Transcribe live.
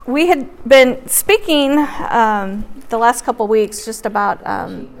we had been speaking the last couple weeks just about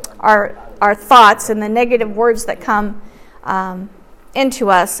our thoughts and the negative words that come into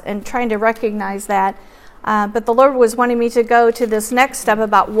us, and trying to recognize that. But the Lord was wanting me to go to this next step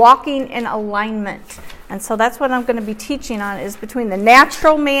about walking in alignment. And so that's what I'm going to be teaching on, is between the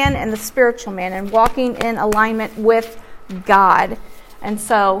natural man and the spiritual man, and walking in alignment with God. And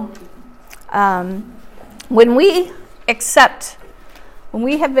so when we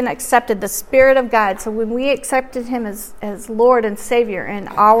have been accepted, the Spirit of God, so when we accepted Him as Lord and Savior in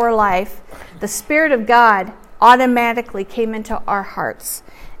our life, the Spirit of God automatically came into our hearts,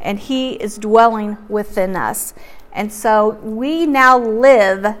 and He is dwelling within us. And so we now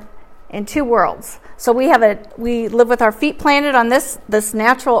live in two worlds. So we live with our feet planted on this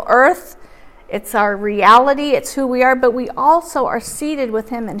natural earth. It's our reality, it's who we are, but we also are seated with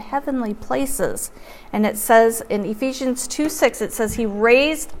Him in heavenly places. And it says in Ephesians 2:6, it says He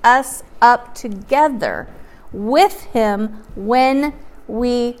raised us up together with Him when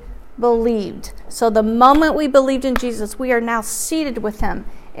we believed. So the moment we believed in Jesus, we are now seated with Him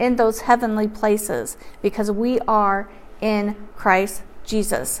in those heavenly places, because we are in Christ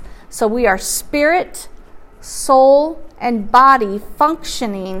Jesus. So we are spirit, soul, and body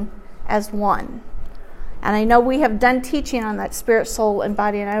functioning as one. And I know we have done teaching on that spirit, soul, and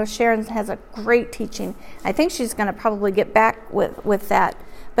body, and I know Sharon has a great teaching. I think she's going to probably get back with that.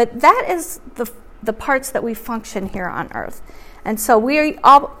 But that is the parts that we function here on earth. And so we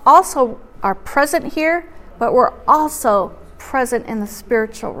also are present here, but we're also present in the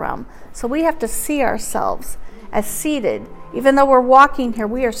spiritual realm. So we have to see ourselves as seated. Even though we're walking here,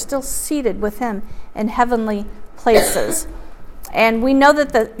 we are still seated with Him in heavenly places. And we know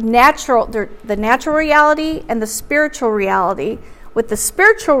that the natural reality and the spiritual reality, with the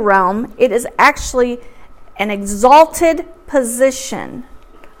spiritual realm, it is actually an exalted position.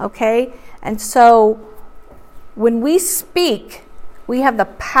 Okay? And so when we speak, we have the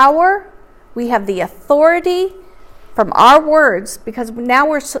power, we have the authority from our words, because now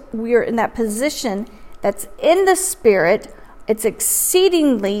we're in that position that's in the Spirit. It's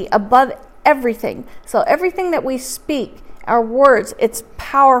exceedingly above everything. So everything that we speak, our words, it's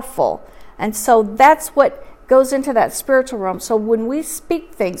powerful. And so that's what goes into that spiritual realm. So when we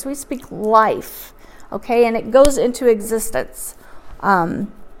speak things, we speak life, okay? And it goes into existence.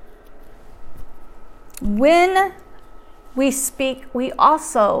 When we speak, we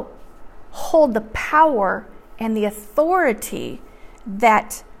also hold the power and the authority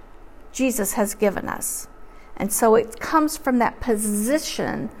that Jesus has given us. And so it comes from that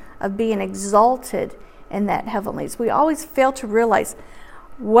position of being exalted in that heavenlies. We always fail to realize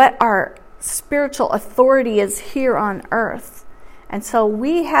what our spiritual authority is here on earth. And so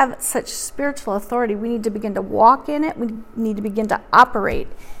we have such spiritual authority. We need to begin to walk in it. We need to begin to operate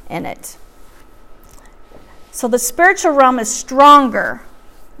in it. So the spiritual realm is stronger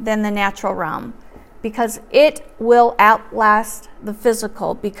than the natural realm, because it will outlast the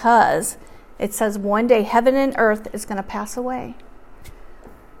physical, because it says one day heaven and earth is going to pass away.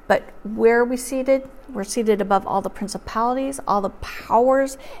 But where are we seated? We're seated above all the principalities, all the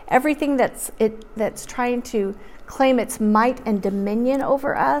powers, everything that's trying to claim its might and dominion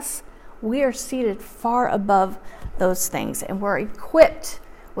over us. We are seated far above those things, and we're equipped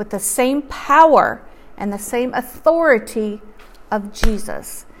with the same power and the same authority of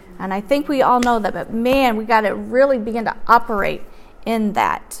Jesus. And I think we all know that, but man, we got to really begin to operate in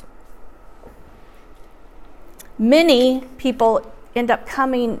that. Many people end up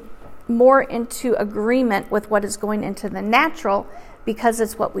coming more into agreement with what is going into the natural, because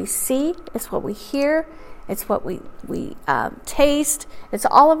it's what we see, it's what we hear, it's what we taste, it's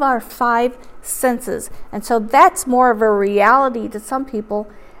all of our five senses. And so that's more of a reality to some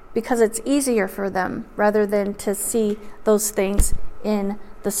people, because it's easier for them rather than to see those things in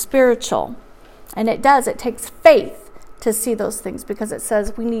the spiritual. And it takes faith to see those things, because it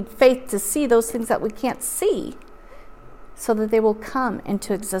says we need faith to see those things that we can't see, so that they will come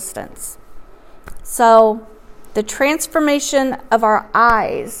into existence. So the transformation of our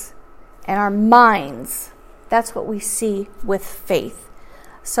eyes and our minds, that's what we see with faith.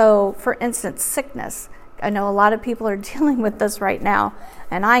 So for instance, sickness. I know a lot of people are dealing with this right now,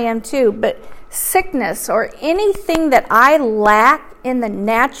 and I am too, but sickness or anything that I lack in the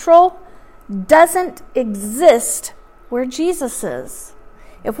natural doesn't exist where Jesus is.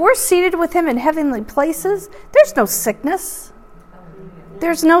 If we're seated with Him in heavenly places, there's no sickness.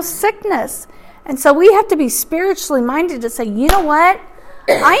 There's no sickness. And so we have to be spiritually minded to say, you know what?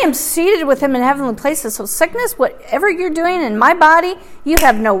 I am seated with Him in heavenly places. So sickness, whatever you're doing in my body, you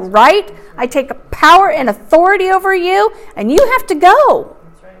have no right. I take power and authority over you, and you have to go.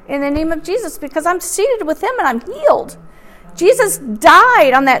 That's right. in the name of Jesus because I'm seated with him and I'm healed. Jesus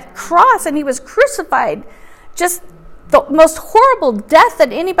died on that cross and he was crucified. Just the most horrible death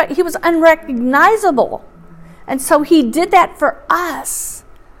that anybody, he was unrecognizable. And so he did that for us.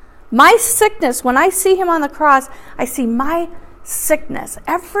 My sickness, when I see him on the cross, I see my sickness.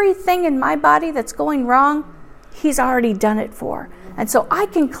 Everything in my body that's going wrong, he's already done it for. And so I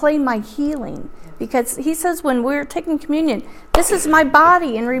can claim my healing because he says when we're taking communion, this is my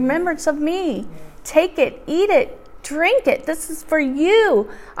body in remembrance of me. Take it, eat it, drink it. This is for you.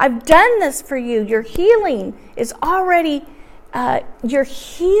 I've done this for you. Your healing is already, you're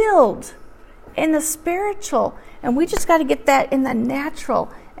healed in the spiritual. And we just got to get that in the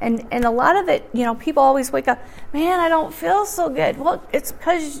natural. And a lot of it, people always wake up, man, I don't feel so good. Well, it's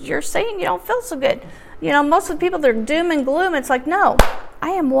because you're saying you don't feel so good. Most of the people, they're doom and gloom. It's like, no, I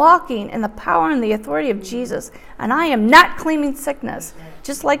am walking in the power and the authority of Jesus. And I am not claiming sickness.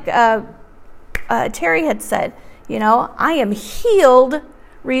 Just like Terry had said, I am healed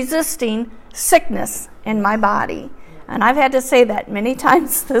resisting sickness in my body. And I've had to say that many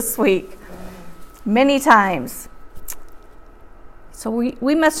times this week. Many times. So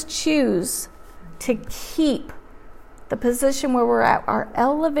we must choose to keep the position where we're at, our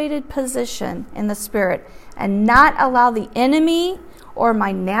elevated position in the Spirit, and not allow the enemy or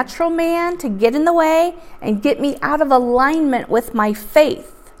my natural man to get in the way and get me out of alignment with my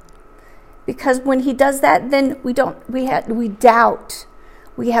faith. Because when he does that, then we doubt.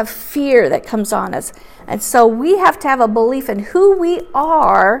 We have fear that comes on us. And so we have to have a belief in who we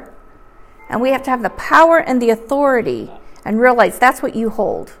are, and we have to have the power and the authority and realize that's what you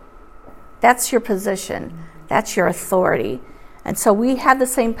hold. That's your position. That's your authority. And so we have the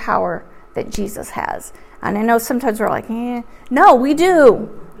same power that Jesus has. And I know sometimes we're like, no, we do.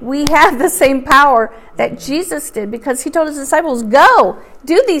 We have the same power that Jesus did because he told his disciples, go,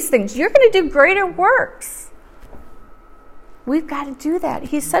 do these things. You're going to do greater works. We've got to do that.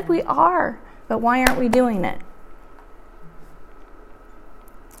 He said we are, but why aren't we doing it?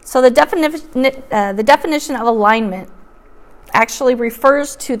 So the definition of alignment actually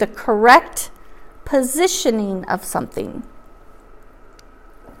refers to the correct positioning of something.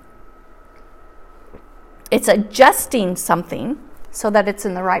 It's adjusting something so that it's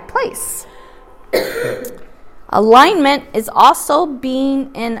in the right place. Alignment is also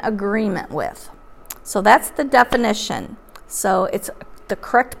being in agreement with. So that's the definition. So it's the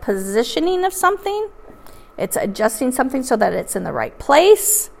correct positioning of something. It's adjusting something so that it's in the right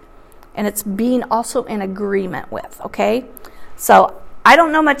place. And it's being also in agreement with, okay? So I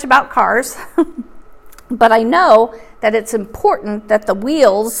don't know much about cars, but I know that it's important that the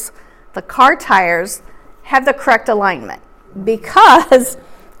wheels, the car tires, have the correct alignment. Because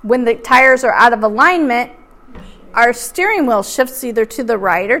when the tires are out of alignment, our steering wheel shifts either to the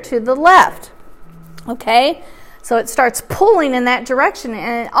right or to the left. Okay? So it starts pulling in that direction,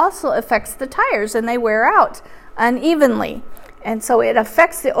 and it also affects the tires, and they wear out unevenly. And so it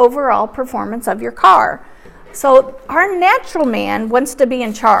affects the overall performance of your car. So our natural man wants to be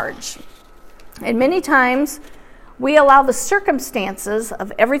in charge. And many times we allow the circumstances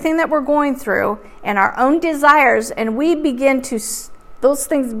of everything that we're going through and our own desires, and those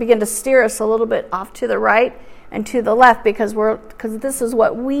things begin to steer us a little bit off to the right and to the left because this is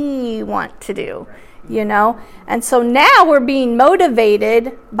what we want to do, And so now we're being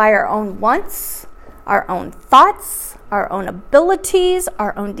motivated by our own wants, our own thoughts, our own abilities,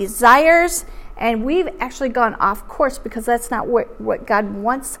 our own desires, and we've actually gone off course because that's not what God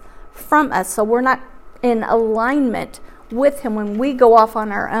wants from us. So we're not in alignment with him when we go off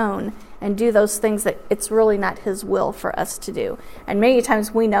on our own and do those things that it's really not his will for us to do. And many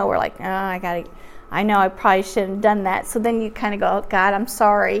times we know, we're like, I know I probably shouldn't have done that. So then you kind of go, oh, God, I'm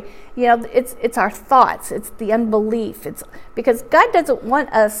sorry. It's our thoughts. It's the unbelief. It's because God doesn't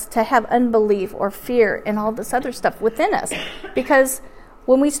want us to have unbelief or fear and all this other stuff within us. Because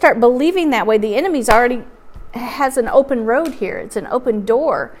when we start believing that way, the enemy's already has an open road here. It's an open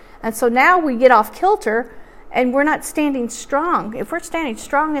door. And so now we get off kilter and we're not standing strong. If we're standing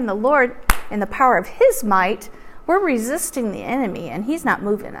strong in the Lord, in the power of his might, we're resisting the enemy and he's not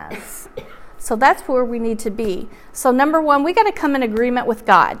moving us. So that's where we need to be. So number one, we got to come in agreement with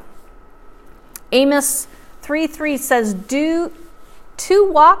God. Amos 3:3 says, do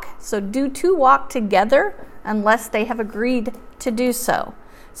two walk together unless they have agreed to do so.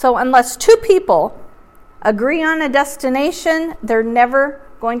 So unless two people agree on a destination, they're never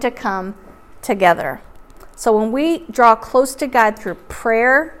going to come together. So when we draw close to God through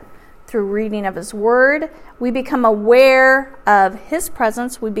prayer, through reading of his word. We become aware of his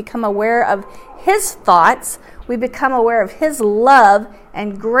presence. We become aware of his thoughts. We become aware of his love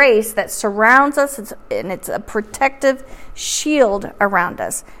and grace that surrounds us, and it's a protective shield around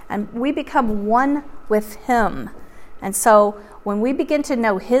us. And we become one with him. And so when we begin to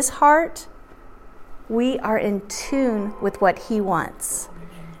know his heart, we are in tune with what he wants.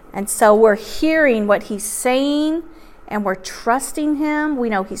 And so we're hearing what he's saying, and we're trusting him. We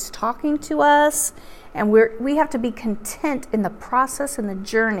know he's talking to us, and we have to be content in the process and the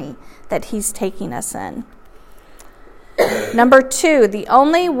journey that he's taking us in. Number 2, the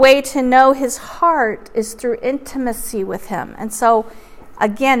only way to know his heart is through intimacy with him. And so,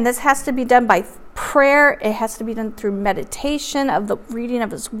 again, this has to be done by prayer. It has to be done through meditation of the reading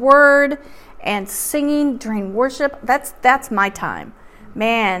of his word and singing during worship. That's my time.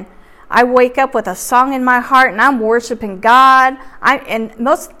 Man, I wake up with a song in my heart and I'm worshiping God. And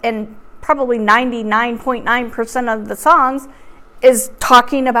probably 99.9% of the songs is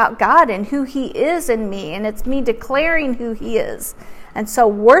talking about God and who he is in me, and it's me declaring who he is. And so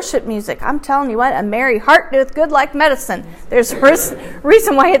worship music, I'm telling you what, a merry heart doeth good like medicine. There's a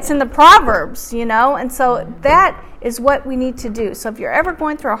reason why it's in the Proverbs, and so that is what we need to do. So if you're ever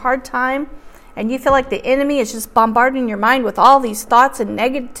going through a hard time and you feel like the enemy is just bombarding your mind with all these thoughts and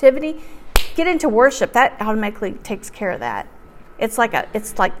negativity, get into worship. That automatically takes care of that. It's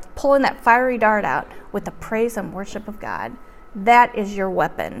like pulling that fiery dart out with the praise and worship of God. That is your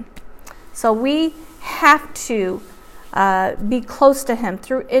weapon. So we have to be close to him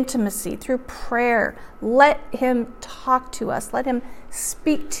through intimacy, through prayer. Let him talk to us. Let him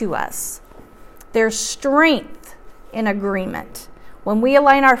speak to us. There's strength in agreement. When we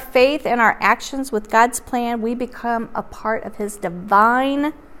align our faith and our actions with God's plan, we become a part of his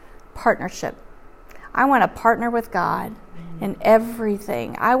divine partnership. I want to partner with God in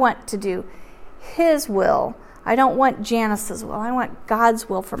everything. I want to do his will. I don't want Janice's will. I want God's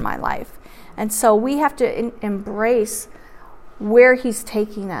will for my life. And so we have to embrace where he's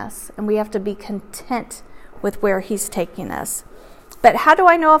taking us, and we have to be content with where he's taking us. But how do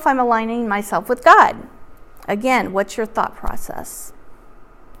I know if I'm aligning myself with God? Again, what's your thought process?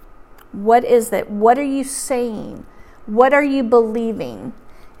 What is it? What are you saying? What are you believing?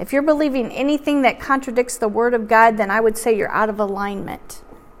 If you're believing anything that contradicts the word of God, then I would say you're out of alignment.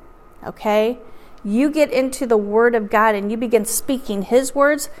 Okay? You get into the word of God and you begin speaking his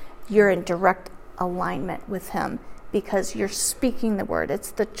words, you're in direct alignment with him because you're speaking the word.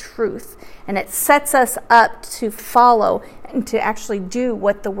 It's the truth. And it sets us up to follow and to actually do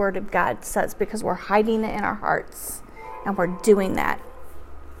what the word of God says because we're hiding it in our hearts and we're doing that.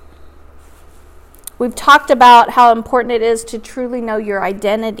 We've talked about how important it is to truly know your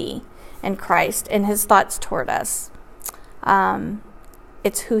identity in Christ and his thoughts toward us.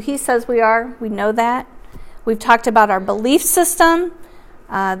 It's who he says we are. We know that. We've talked about our belief system,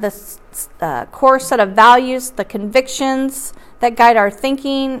 the core set of values, the convictions that guide our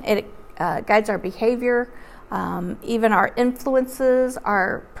thinking. It guides our behavior, even our influences,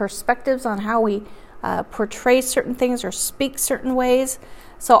 our perspectives on how we portray certain things or speak certain ways.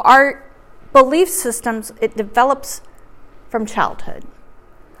 So our belief systems, it develops from childhood.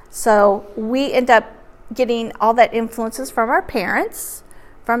 So we end up getting all that influences from our parents,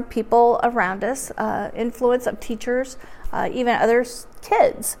 from people around us, influence of teachers, even others,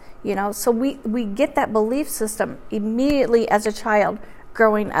 kids, So we get that belief system immediately as a child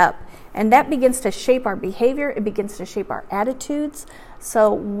growing up. And that begins to shape our behavior. It begins to shape our attitudes.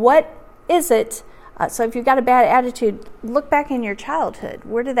 So what is it? So if you've got a bad attitude, look back in your childhood.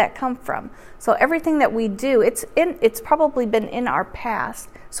 Where did that come from? So everything that we do, it's probably been in our past.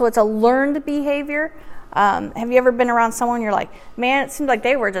 So it's a learned behavior. Have you ever been around someone you're like, man, it seems like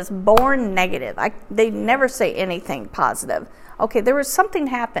they were just born negative. They never say anything positive. Okay, there was something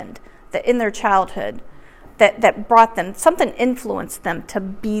happened that in their childhood that brought them, something influenced them to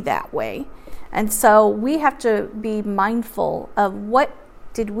be that way. And so we have to be mindful of what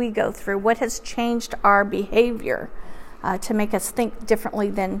did we go through, what has changed our behavior to make us think differently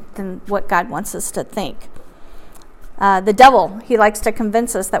than what God wants us to think. The devil, he likes to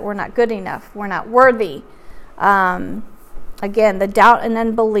convince us that we're not good enough, we're not worthy. Again, the doubt and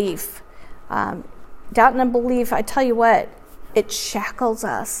unbelief. Doubt and unbelief, I tell you what, it shackles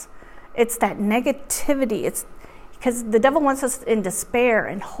us. It's that negativity. It's because the devil wants us in despair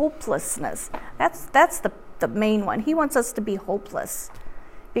and hopelessness. That's the main one. He wants us to be hopeless.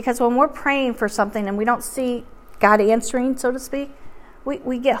 Because when we're praying for something and we don't see God answering, so to speak,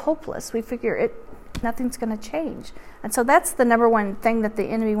 we get hopeless. We figure nothing's going to change. And so that's the number one thing that the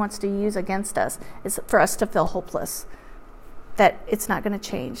enemy wants to use against us, is for us to feel hopeless. that it's not going to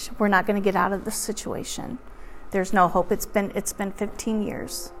change. We're not going to get out of this situation. There's no hope. It's been 15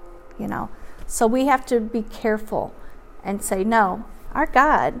 years, So we have to be careful and say, no, our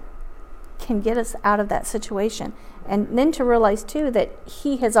God can get us out of that situation. And then to realize, too, that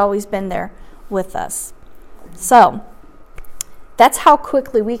he has always been there with us. So that's how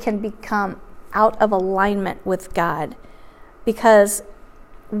quickly we can become out of alignment with God, because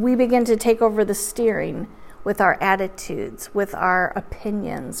we begin to take over the steering with our attitudes, with our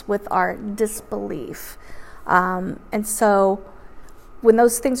opinions, with our disbelief. And so when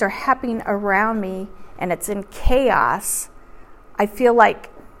those things are happening around me and it's in chaos, I feel like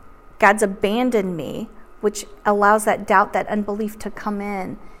God's abandoned me, which allows that doubt, that unbelief to come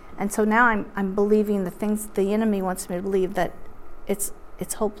in. And so now I'm believing the things the enemy wants me to believe, that it's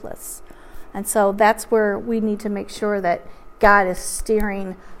hopeless. And so that's where we need to make sure that God is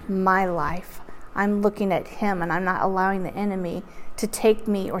steering my life. I'm looking at him, and I'm not allowing the enemy to take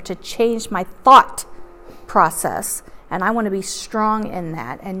me or to change my thought process. And I want to be strong in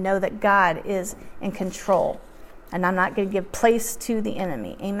that and know that God is in control. And I'm not going to give place to the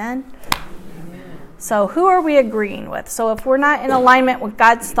enemy. Amen? Amen. So who are we agreeing with? So if we're not in alignment with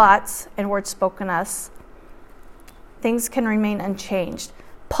God's thoughts and words spoken to us, things can remain unchanged.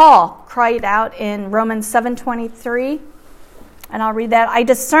 Paul cried out in Romans 7:23, and I'll read that. I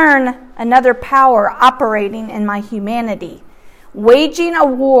discern another power operating in my humanity, waging a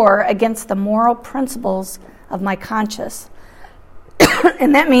war against the moral principles of my conscience.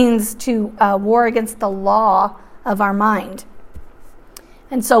 And that means to war against the law of our mind.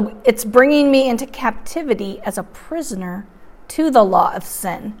 And so it's bringing me into captivity as a prisoner to the law of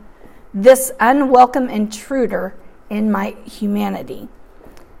sin, this unwelcome intruder in my humanity.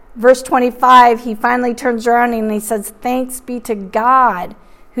 Verse 25, he finally turns around and he says, thanks be to God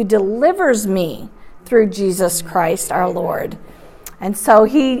who delivers me through Jesus Christ our Lord. And so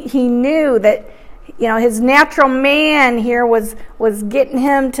he knew that, his natural man here was getting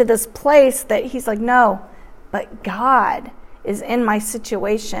him to this place that he's like, no, but God is in my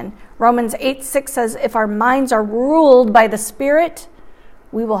situation. Romans 8:6 says, if our minds are ruled by the Spirit,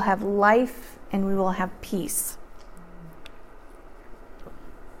 we will have life and we will have peace.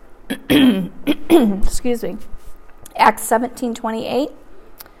 Excuse me. Acts 17:28.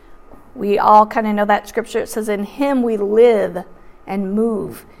 We all kind of know that scripture. It says, in him we live and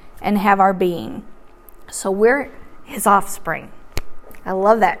move and have our being. So we're his offspring. I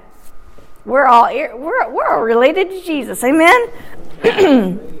love that. We're all related to Jesus. Amen?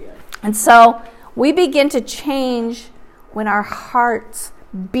 And so we begin to change when our hearts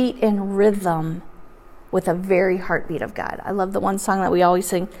beat in rhythm with a very heartbeat of God. I love the one song that we always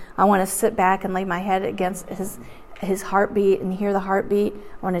sing. I want to sit back and lay my head against his heartbeat and hear the heartbeat.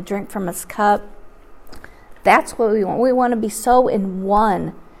 I want to drink from his cup. That's what we want. We want to be so in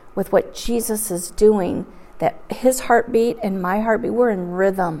one with what Jesus is doing, that his heartbeat and my heartbeat, we're in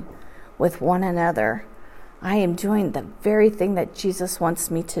rhythm with one another. I am doing the very thing that Jesus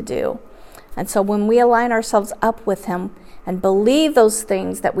wants me to do. And so when we align ourselves up with him and believe those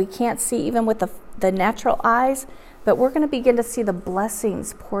things that we can't see even with the natural eyes, but we're going to begin to see the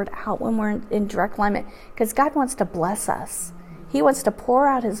blessings poured out when we're in direct alignment, because God wants to bless us. He wants to pour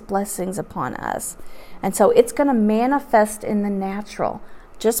out his blessings upon us. And so it's going to manifest in the natural.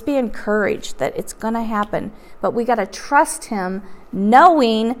 Just be encouraged that it's going to happen. But we got to trust him,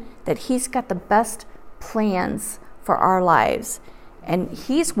 knowing that he's got the best plans for our lives. And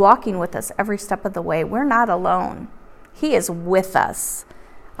he's walking with us every step of the way. We're not alone. He is with us.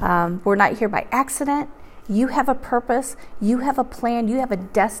 We're not here by accident. You have a purpose. You have a plan. You have a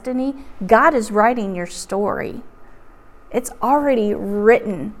destiny. God is writing your story. It's already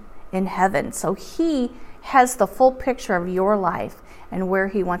written in heaven. So he has the full picture of your life and where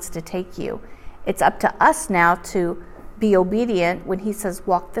he wants to take you. It's up to us now to be obedient when he says,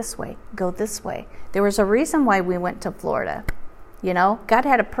 walk this way, go this way. There was a reason why we went to Florida. God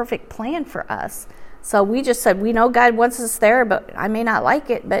had a perfect plan for us. So we just said, we know God wants us there, but I may not like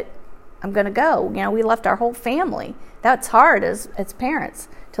it, but I'm going to go. We left our whole family. That's hard as parents,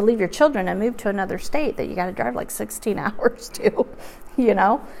 to leave your children and move to another state that you got to drive like 16 hours to,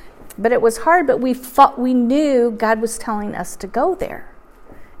 But it was hard, but we knew God was telling us to go there.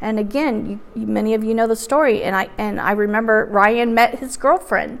 And again, many of you know the story, and I remember Ryan met his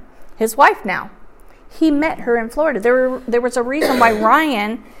girlfriend, his wife now. He met her in Florida. There was a reason why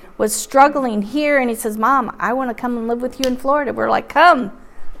Ryan was struggling here, and he says, Mom, I want to come and live with you in Florida. We're like, come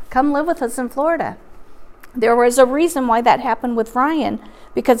live with us in Florida. There was a reason why that happened with Ryan,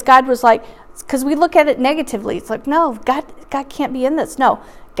 because God was like, because we look at it negatively. It's like, no, God can't be in this. No,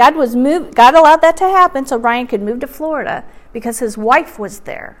 God allowed that to happen so Ryan could move to Florida because his wife was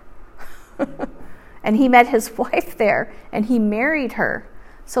there. And he met his wife there, and he married her.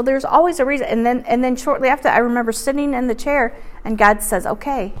 So there's always a reason. And then shortly after, I remember sitting in the chair, and God says,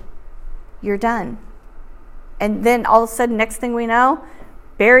 okay, you're done. And then all of a sudden, next thing we know,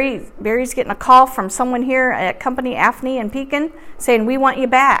 Barry's getting a call from someone here at company Afni in Pekin saying, we want you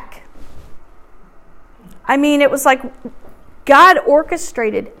back. I mean, it was like God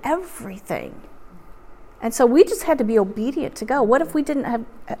orchestrated everything. And so we just had to be obedient to go. What if we wouldn't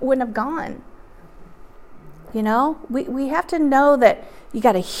have gone? You know, we have to know that you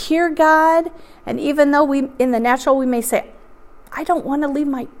got to hear God. And even though in the natural, we may say, I don't want to leave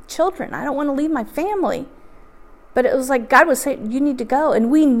my children. I don't want to leave my family. But it was like God was saying, you need to go.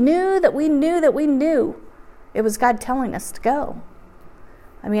 And we knew that we knew it was God telling us to go.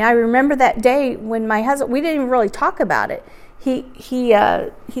 I mean, I remember that day when my husband, we didn't even really talk about it. He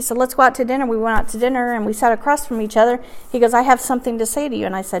said, let's go out to dinner. We went out to dinner and we sat across from each other. He goes, I have something to say to you.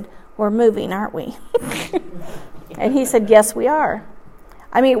 And I said, we're moving, aren't we? And he said, yes, we are.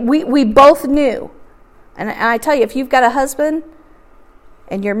 I mean, we both knew. And I tell you, if you've got a husband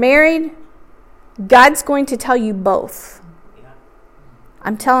and you're married, God's going to tell you both.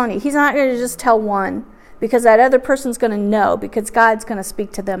 I'm telling you, he's not going to just tell one, because that other person's going to know, because God's going to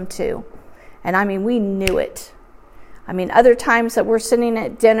speak to them too. And I mean, we knew it. I mean, other times that we're sitting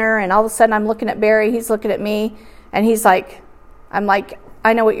at dinner and all of a sudden I'm looking at Barry, he's looking at me, and he's like, I'm like,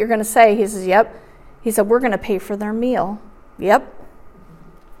 I know what you're going to say. He says, yep. He said, we're going to pay for their meal. Yep.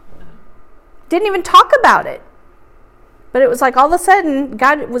 Didn't even talk about it. But it was like all of a sudden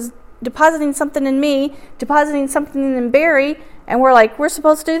God was depositing something in me, depositing something in Barry, and we're like, we're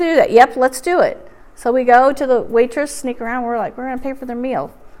supposed to do that. Yep, let's do it. So we go to the waitress, sneak around, we're like, we're going to pay for their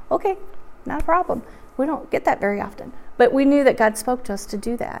meal. Okay, not a problem. We don't get that very often. But we knew that God spoke to us to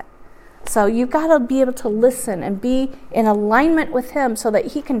do that. So you've got to be able to listen and be in alignment with him so that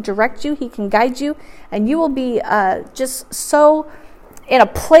he can direct you, he can guide you, and you will be just so in a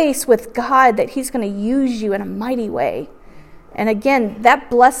place with God that he's going to use you in a mighty way. And again, that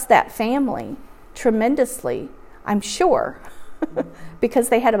blessed that family tremendously, I'm sure, because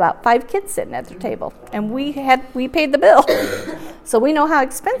they had about 5 kids sitting at their table, and we paid the bill. So we know how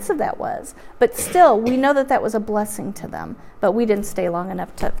expensive that was. But still, we know that was a blessing to them. But we didn't stay long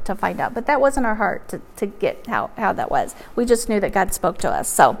enough to find out. But that wasn't our heart to get how that was. We just knew that God spoke to us.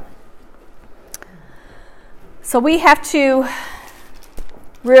 So we have to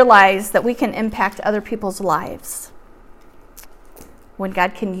realize that we can impact other people's lives when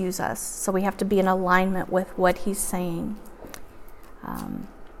God can use us. So we have to be in alignment with what he's saying.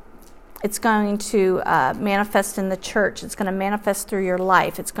 It's going to manifest in the church. It's going to manifest through your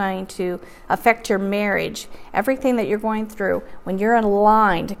life. It's going to affect your marriage. Everything that you're going through, when you're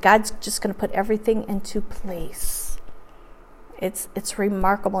aligned, God's just going to put everything into place. It's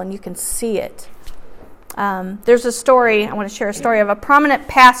remarkable, and you can see it. There's a story, I want to share a story of a prominent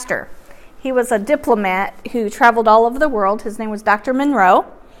pastor. He was a diplomat who traveled all over the world. His name was Dr. Monroe,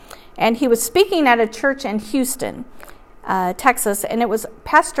 and he was speaking at a church in Houston, Texas, and it was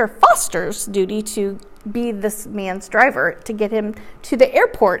Pastor Foster's duty to be this man's driver to get him to the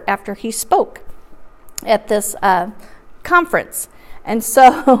airport after he spoke at this conference. And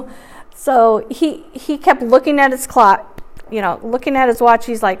so he kept looking at his clock, looking at his watch.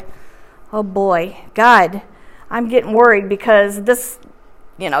 He's like, oh boy, God, I'm getting worried because this,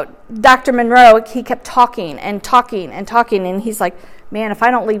 Dr. Monroe, he kept talking, and he's like, man, if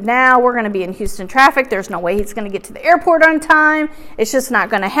I don't leave now, we're going to be in Houston traffic. There's no way he's going to get to the airport on time. It's just not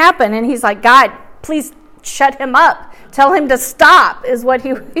going to happen. And he's like, God, please shut him up. Tell him to stop, is what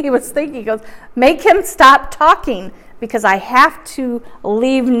he was thinking. He goes, make him stop talking, because I have to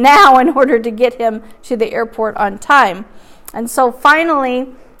leave now in order to get him to the airport on time. And so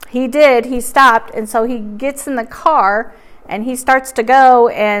finally, he did. He stopped, and so he gets in the car, and he starts to go,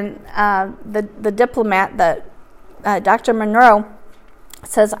 and the diplomat, Dr. Monroe,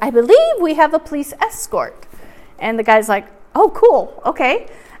 says, I believe we have a police escort. And the guy's like, oh, cool, okay.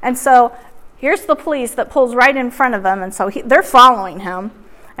 And so here's the police that pulls right in front of him, and so they're following him.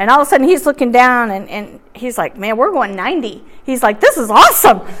 And all of a sudden he's looking down, and he's like, man, we're going 90. He's like, this is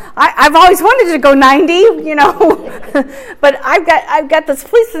awesome. I've always wanted to go 90, but I've got this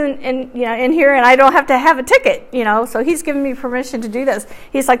police in here, and I don't have to have a ticket, So he's giving me permission to do this.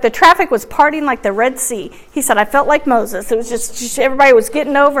 He's like, the traffic was parting like the Red Sea. He said, I felt like Moses. It was just everybody was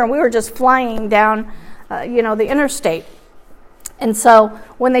getting over, and we were just flying down, the interstate. And so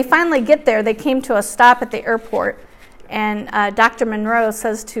when they finally get there, they came to a stop at the airport. And Dr. Monroe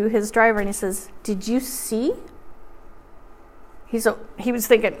says to his driver, and he says, did you see? He was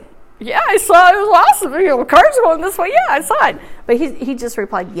thinking, yeah, I saw it. It was awesome. Cars going this way. Yeah, I saw it. But he just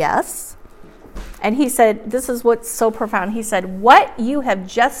replied, yes. And he said, this is what's so profound. He said, what you have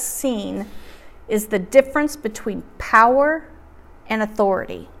just seen is the difference between power and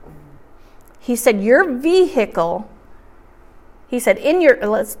authority. He said, your vehicle, he said,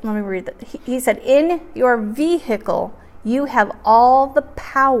 let me read that. He said, in your vehicle, you have all the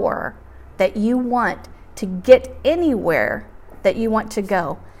power that you want to get anywhere that you want to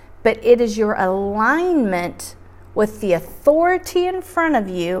go. But it is your alignment with the authority in front of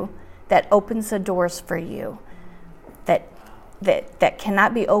you that opens the doors for you that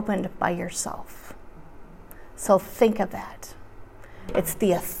cannot be opened by yourself. So think of that. It's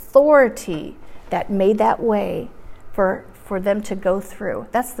the authority that made that way for them to go through.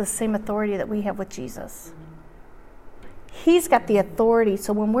 That's the same authority that we have with Jesus. He's got the authority,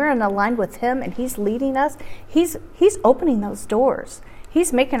 so when we're in aligned with him and he's leading us, he's opening those doors.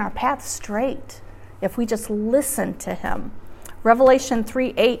 He's making our path straight if we just listen to him. Revelation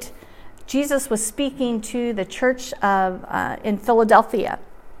 3:8, Jesus was speaking to the church in Philadelphia.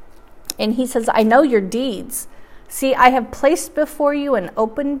 And he says, I know your deeds. See, I have placed before you an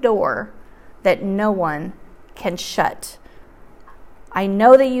open door that no one can shut. I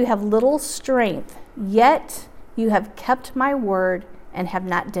know that you have little strength, yet you have kept my word and have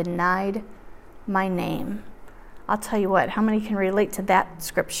not denied my name. I'll tell you what, how many can relate to that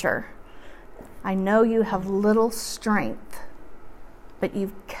scripture? I know you have little strength, but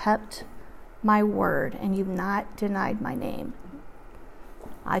you've kept my word and you've not denied my name.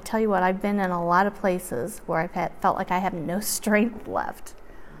 I tell you what, I've been in a lot of places where I've felt like I have no strength left,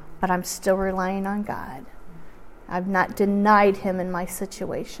 but I'm still relying on God. I've not denied him in my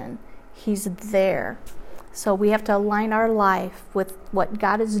situation. He's there. So we have to align our life with what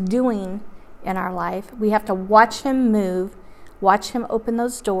God is doing in our life. We have to watch him move, watch him open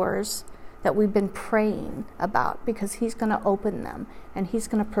those doors that we've been praying about, because he's going to open them and he's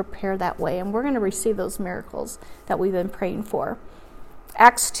going to prepare that way. And we're going to receive those miracles that we've been praying for.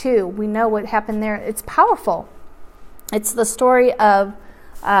 Acts 2, we know what happened there. It's powerful. It's the story of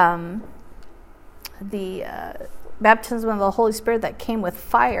the baptism of the Holy Spirit that came with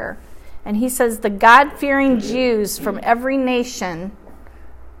fire. And he says the God-fearing Jews from every nation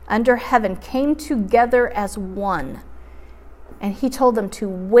under heaven came together as one. And he told them to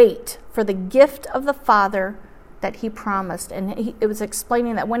wait for the gift of the Father that he promised. And it was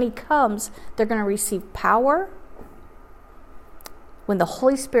explaining that when he comes, they're going to receive power when the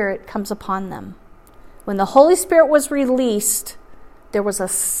Holy Spirit comes upon them. When the Holy Spirit was released, there was a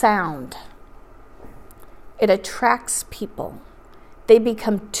sound. It attracts people. They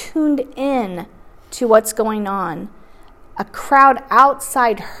become tuned in to what's going on. A crowd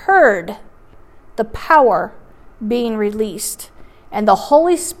outside heard the power being released, and the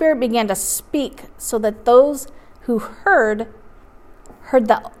Holy Spirit began to speak so that those who heard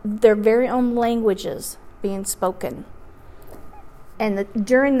their very own languages being spoken. And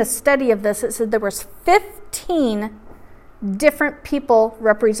during the study of this, it said there was 15 different people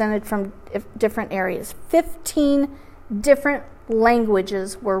represented from different areas. 15 different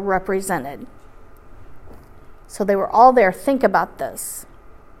languages were represented. So they were all there. Think about this.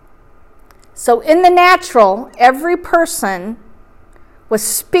 So in the natural, every person was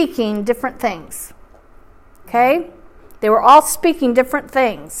speaking different things. Okay? They were all speaking different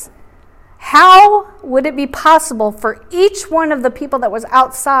things. How would it be possible for each one of the people that was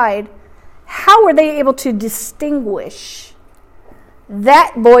outside, how were they able to distinguish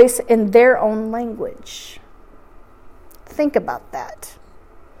that voice in their own language? Think about that.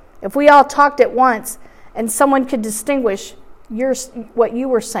 If we all talked at once and someone could distinguish what you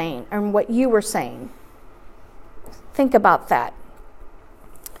were saying and what you were saying, think about that.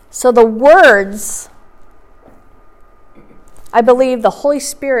 So the words, I believe the Holy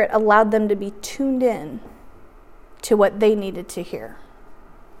Spirit allowed them to be tuned in to what they needed to hear.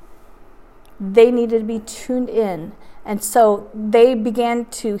 They needed to be tuned in. And so they began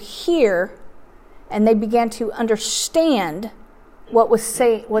to hear and they began to understand what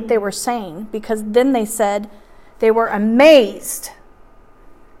they were saying, because then they said they were amazed.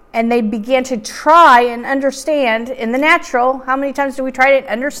 And they began to try and understand in the natural. How many times do we try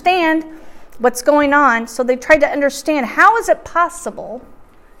to understand what's going on? So they tried to understand, how is it possible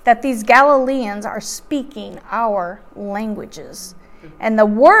that these Galileans are speaking our languages? And the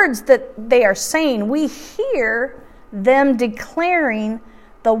words that they are saying, we hear them declaring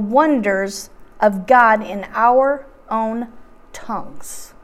the wonders of God in our own tongues.